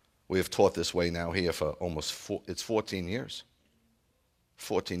 We have taught this way now here for it's 14 years.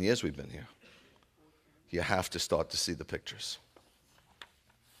 14 years we've been here. You have to start to see the pictures.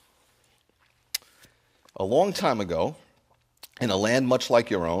 A long time ago, in a land much like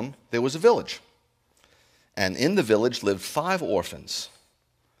your own, there was a village. And in the village lived 5 orphans.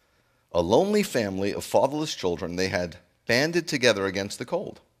 A lonely family of fatherless children. They had banded together against the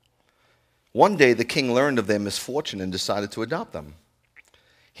cold. One day, the king learned of their misfortune and decided to adopt them.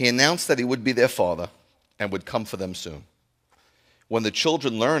 He announced that he would be their father and would come for them soon. When the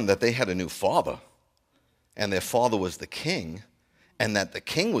children learned that they had a new father, and their father was the king, and that the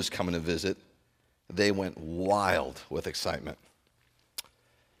king was coming to visit, they went wild with excitement.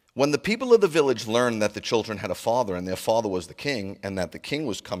 When the people of the village learned that the children had a father and their father was the king and that the king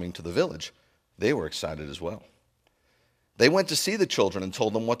was coming to the village, they were excited as well. They went to see the children and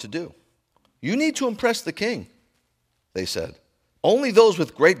told them what to do. You need to impress the king, they said. Only those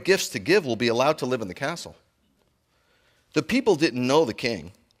with great gifts to give will be allowed to live in the castle. The people didn't know the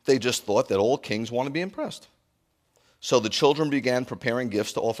king. They just thought that all kings want to be impressed. So the children began preparing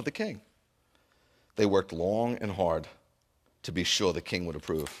gifts to offer the king. They worked long and hard to be sure the king would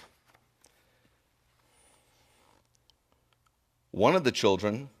approve. One of the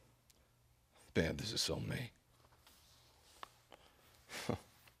children, man, this is so me.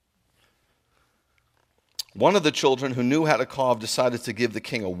 One of the children who knew how to carve decided to give the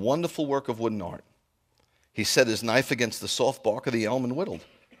king a wonderful work of wooden art. He set his knife against the soft bark of the elm and whittled.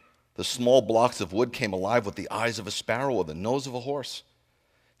 The small blocks of wood came alive with the eyes of a sparrow or the nose of a horse.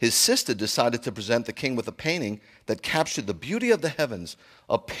 His sister decided to present the king with a painting that captured the beauty of the heavens,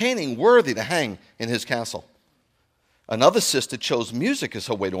 a painting worthy to hang in his castle. Another sister chose music as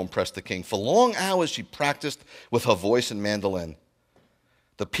her way to impress the king. For long hours she practiced with her voice and mandolin.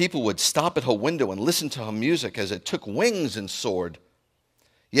 The people would stop at her window and listen to her music as it took wings and soared.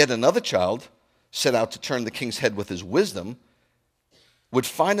 Yet another child, set out to turn the king's head with his wisdom, would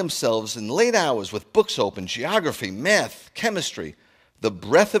find themselves in late hours with books open, geography, math, chemistry. The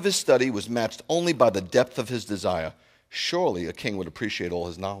breadth of his study was matched only by the depth of his desire. Surely a king would appreciate all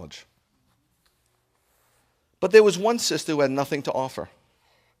his knowledge. But there was one sister who had nothing to offer.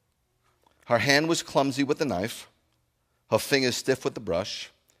 Her hand was clumsy with the knife, her fingers stiff with the brush.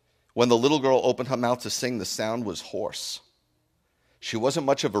 When the little girl opened her mouth to sing, the sound was hoarse. She wasn't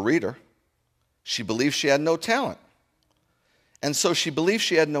much of a reader. She believed she had no talent. And so she believed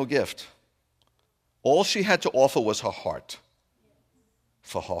she had no gift. All she had to offer was her heart,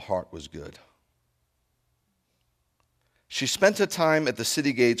 for her heart was good. She spent her time at the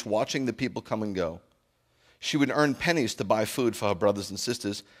city gates watching the people come and go. She would earn pennies to buy food for her brothers and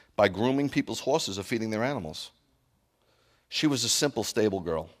sisters by grooming people's horses or feeding their animals. She was a simple stable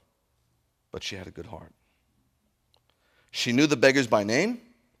girl, but she had a good heart. She knew the beggars by name.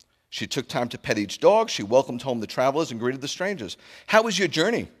 She took time to pet each dog. She welcomed home the travelers and greeted the strangers. How was your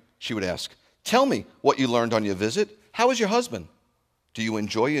journey? She would ask. Tell me what you learned on your visit. How is your husband? Do you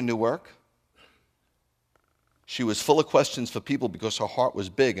enjoy your new work? She was full of questions for people because her heart was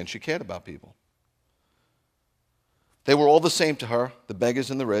big and she cared about people. They were all the same to her, the beggars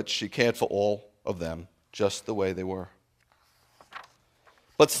and the rich. She cared for all of them just the way they were.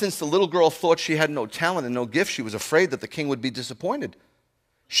 But since the little girl thought she had no talent and no gift, she was afraid that the king would be disappointed.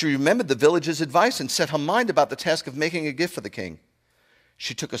 She remembered the village's advice and set her mind about the task of making a gift for the king.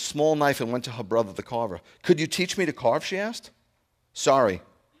 She took a small knife and went to her brother, the carver. Could you teach me to carve, she asked. Sorry,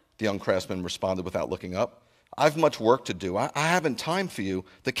 the young craftsman responded without looking up. I've much work to do. I haven't time for you.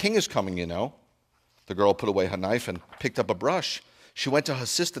 The king is coming, you know. The girl put away her knife and picked up a brush. She went to her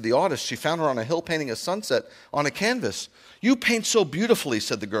sister, the artist. She found her on a hill painting a sunset on a canvas. "You paint so beautifully,"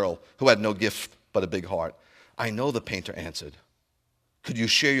 said the girl, who had no gift but a big heart. "I know," the painter answered. "Could you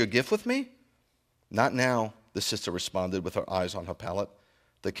share your gift with me?" "Not now," the sister responded with her eyes on her palette.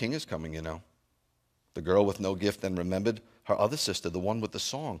 "The king is coming, you know." The girl with no gift then remembered her other sister, the one with the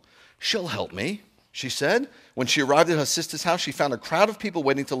song. "She'll help me," she said. When she arrived at her sister's house, she found a crowd of people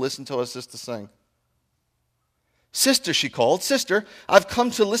waiting to listen to her sister sing. "Sister," she called, "sister, I've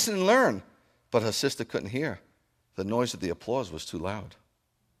come to listen and learn." But her sister couldn't hear. The noise of the applause was too loud.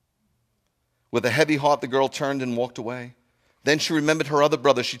 With a heavy heart, the girl turned and walked away. Then she remembered her other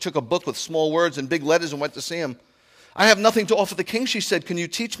brother. She took a book with small words and big letters and went to see him. "I have nothing to offer the king," she said. "Can you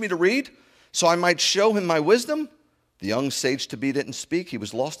teach me to read so I might show him my wisdom?" The young sage-to-be didn't speak. He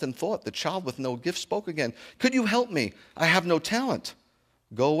was lost in thought. The child with no gift spoke again. "Could you help me? I have no talent."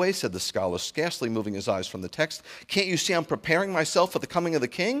 "Go away," said the scholar, scarcely moving his eyes from the text. "Can't you see I'm preparing myself for the coming of the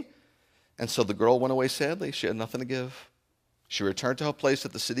king?" And so the girl went away sadly. She had nothing to give. She returned to her place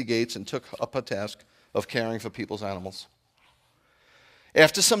at the city gates and took up her task of caring for people's animals.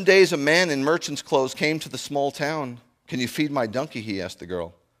 After some days, a man in merchant's clothes came to the small town. "Can you feed my donkey?" he asked the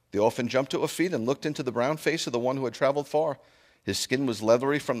girl. The orphan jumped to her feet and looked into the brown face of the one who had traveled far. His skin was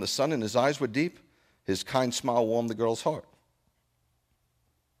leathery from the sun and his eyes were deep. His kind smile warmed the girl's heart.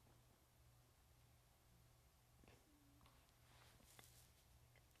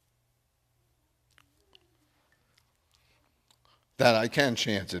 "That I can,"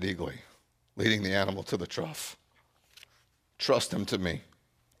 she answered eagerly, leading the animal to the trough. "Trust him to me.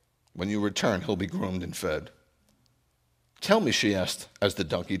 When you return, he'll be groomed and fed." "Tell me," she asked as the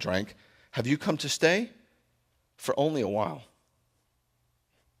donkey drank, "have you come to stay?" "For only a while."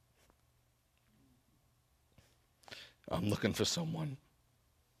 "I'm looking for someone."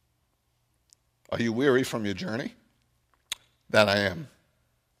 "Are you weary from your journey?" "That I am."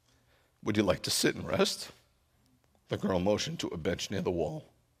 "Would you like to sit and rest?" The girl motioned to a bench near the wall.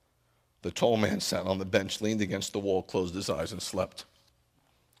 The tall man sat on the bench, leaned against the wall, closed his eyes, and slept.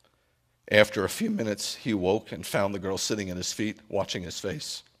 After a few minutes, he awoke and found the girl sitting at his feet, watching his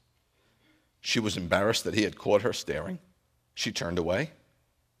face. She was embarrassed that he had caught her staring. She turned away.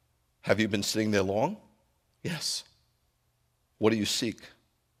 "Have you been sitting there long?" "Yes." "What do you seek?"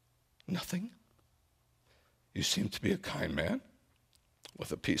 "Nothing." "You seem to be a kind man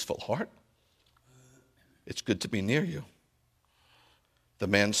with a peaceful heart. It's good to be near you." The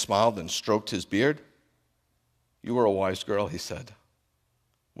man smiled and stroked his beard. "You are a wise girl," he said.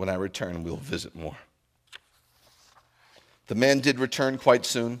 "When I return, we'll visit more." The man did return quite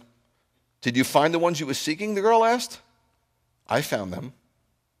soon. "Did you find the ones you were seeking?" the girl asked. "I found them,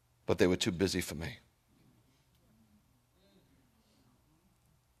 but they were too busy for me."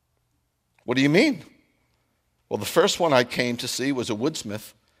 "What do you mean?" "Well, the first one I came to see was a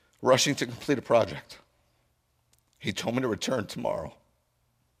woodsmith rushing to complete a project. He told me to return tomorrow.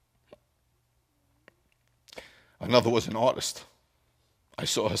 Another was an artist. I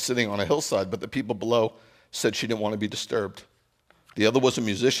saw her sitting on a hillside, but the people below said she didn't want to be disturbed. The other was a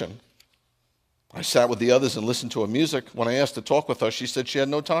musician. I sat with the others and listened to her music. When I asked to talk with her, she said she had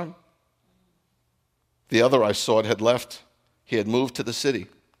no time. The other I saw had left. He had moved to the city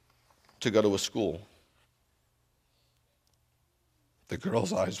to go to a school." The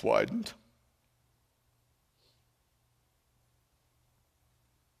girl's eyes widened.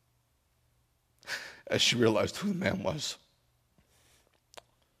 As she realized who the man was.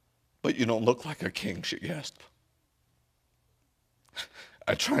 "But you don't look like a king," she gasped.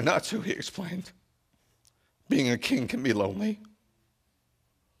 "I try not to," he explained. "Being a king can be lonely.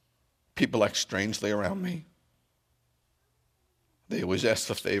 People act strangely around me. They always ask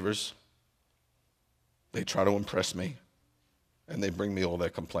for favors. They try to impress me, and they bring me all their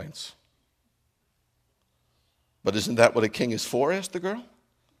complaints." "But isn't that what a king is for?" asked the girl.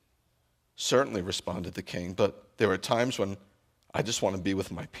 "Certainly," responded the king, "but there are times when I just want to be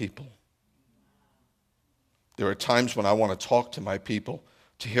with my people. There are times when I want to talk to my people,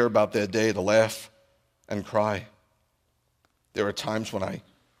 to hear about their day, to laugh and cry. There are times when I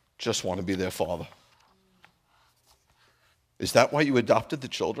just want to be their father." "Is that why you adopted the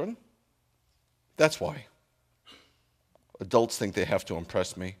children?" "That's why. Adults think they have to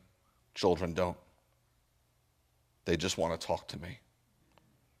impress me. Children don't. They just want to talk to me.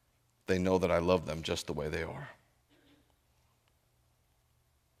 They know that I love them just the way they are."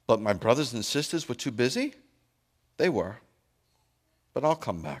 "But my brothers and sisters were too busy?" "They were. But I'll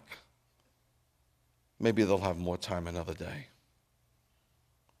come back. Maybe they'll have more time another day."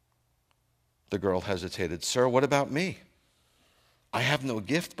 The girl hesitated. Sir, what about me? I have no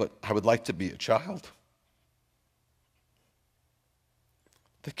gift, but I would like to be a child.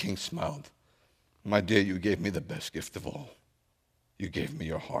 The king smiled. My dear, you gave me the best gift of all. You gave me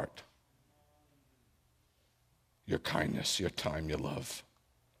your heart, your kindness, your time, your love.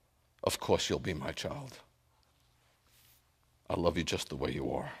 Of course you'll be my child. I love you just the way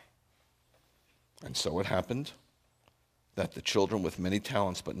you are. And so it happened that the children with many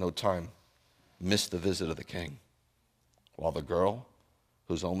talents but no time missed the visit of the king, while the girl,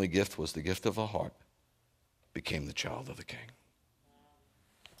 whose only gift was the gift of her heart, became the child of the king.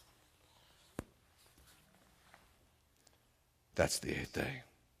 That's the 8th day.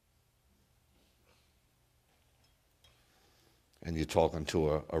 And you're talking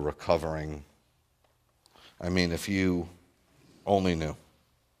to a recovering, if you only knew.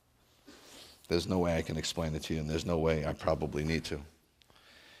 There's no way I can explain it to you, and there's no way I probably need to.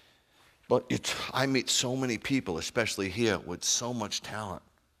 But I meet so many people, especially here, with so much talent.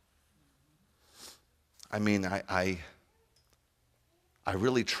 I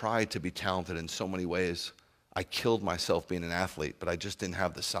really tried to be talented in so many ways. I killed myself being an athlete, but I just didn't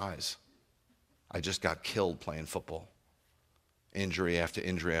have the size. I just got killed playing football. Injury after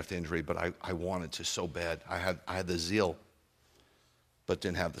injury after injury, but I wanted to so bad. I had the zeal, but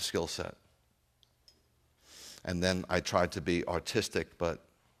didn't have the skill set. And then I tried to be artistic, but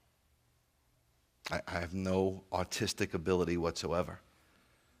I have no artistic ability whatsoever.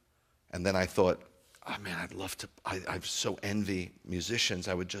 And then I thought, I'd love to, I so envy musicians.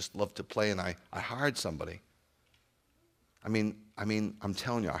 I would just love to play, and I hired somebody. I'm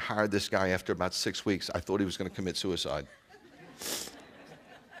telling you, I hired this guy after about 6 weeks. I thought he was going to commit suicide.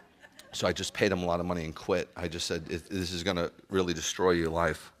 So I just paid him a lot of money and quit. I just said, this is going to really destroy your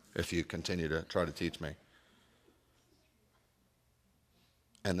life if you continue to try to teach me.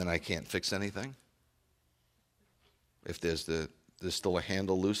 And then I can't fix anything. If there's still a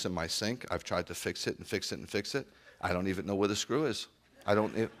handle loose in my sink, I've tried to fix it and fix it and fix it. I don't even know where the screw is.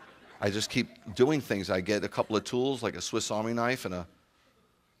 I just keep doing things. I get a couple of tools, like a Swiss Army knife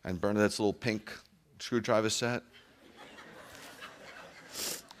and Bernadette's little pink screwdriver set.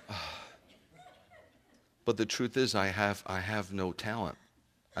 But the truth is, I have no talent.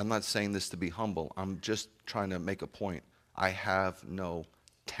 I'm not saying this to be humble. I'm just trying to make a point. I have no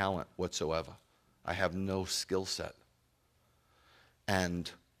talent whatsoever. I have no skill set.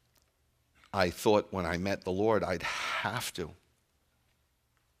 And I thought when I met the Lord, I'd have to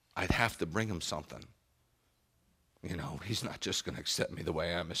bring him something. He's not just going to accept me the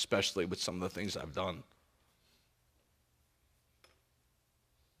way I am, especially with some of the things I've done.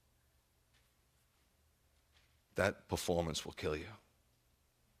 That performance will kill you.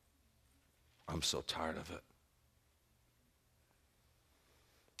 I'm so tired of it.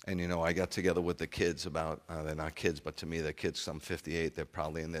 And I got together with the kids about, they're not kids, but to me they're kids. I'm 58, they're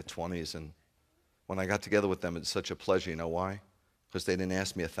probably in their 20s. And when I got together with them, it's such a pleasure. You know why? Because they didn't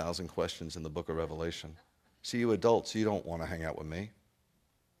ask me 1,000 questions in the book of Revelation. See, you adults, you don't want to hang out with me.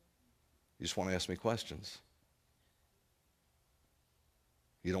 You just want to ask me questions.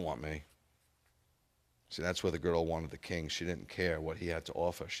 You don't want me. See, that's where the girl wanted the king. She didn't care what he had to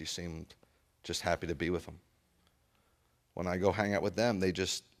offer. She seemed just happy to be with him. When I go hang out with them, they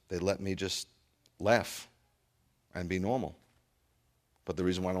let me just laugh and be normal. But the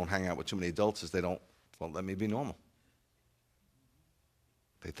reason why I don't hang out with too many adults is they won't let me be normal.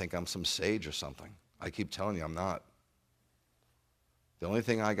 They think I'm some sage or something. I keep telling you, I'm not. The only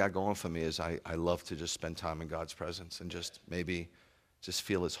thing I got going for me is I love to just spend time in God's presence and just maybe just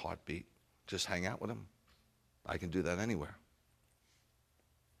feel his heartbeat. Just hang out with him. I can do that anywhere.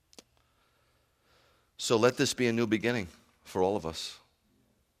 So let this be a new beginning for all of us.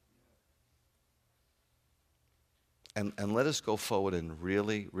 And let us go forward and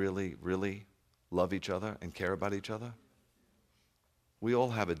really, really, really love each other and care about each other. We all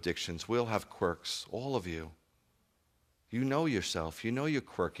have addictions. We all have quirks. All of you. You know yourself. You know you're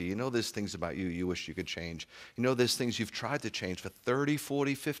quirky. You know there's things about you you wish you could change. You know there's things you've tried to change for 30,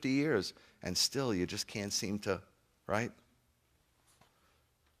 40, 50 years, and still you just can't seem to, right?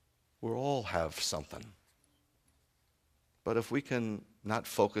 We all have something. But if we can not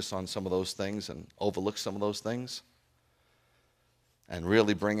focus on some of those things and overlook some of those things and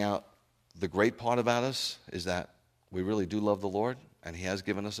really bring out the great part about us is that we really do love the Lord and he has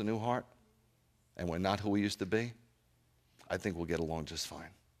given us a new heart and we're not who we used to be, I think we'll get along just fine.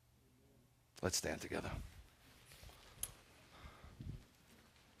 Let's stand together.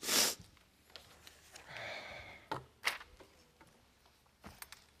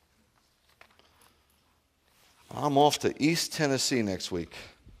 I'm off to East Tennessee next week.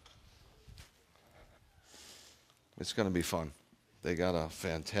 It's going to be fun. They got a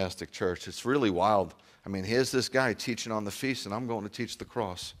fantastic church. It's really wild. I mean, here's this guy teaching on the feast, and I'm going to teach the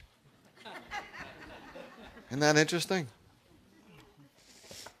cross. Isn't that interesting?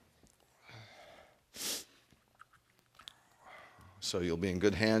 So you'll be in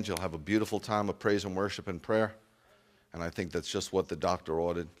good hands. You'll have a beautiful time of praise and worship and prayer. And I think that's just what the doctor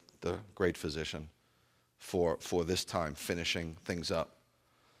ordered, the great physician, for this time, finishing things up.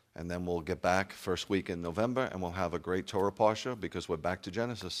 And then we'll get back first week in November, and we'll have a great Torah Parsha because we're back to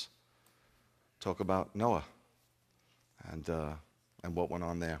Genesis. Talk about Noah and what went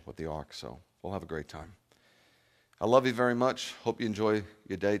on there with the ark. So we'll have a great time. I love you very much. Hope you enjoy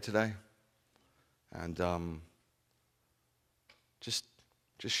your day today. And just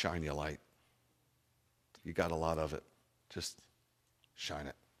shine your light. You got a lot of it. Just shine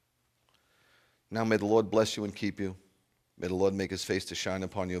it. Now may the Lord bless you and keep you. May the Lord make his face to shine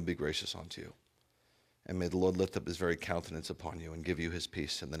upon you and be gracious unto you. And may the Lord lift up his very countenance upon you and give you his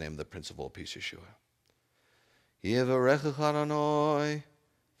peace in the name of the Prince of all Peace, Yeshua. Yevarechecha Adonai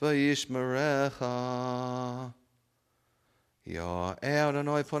v'yishmerecha. Ya'er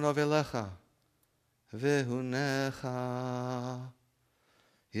Adonai panav elecha v'hunecha.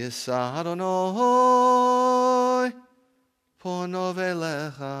 Yisa Adonai panav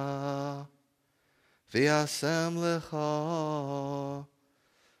elecha v'yasem lecha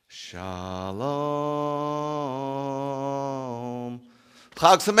shalom.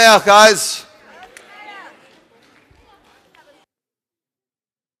 Chag Sameach, guys.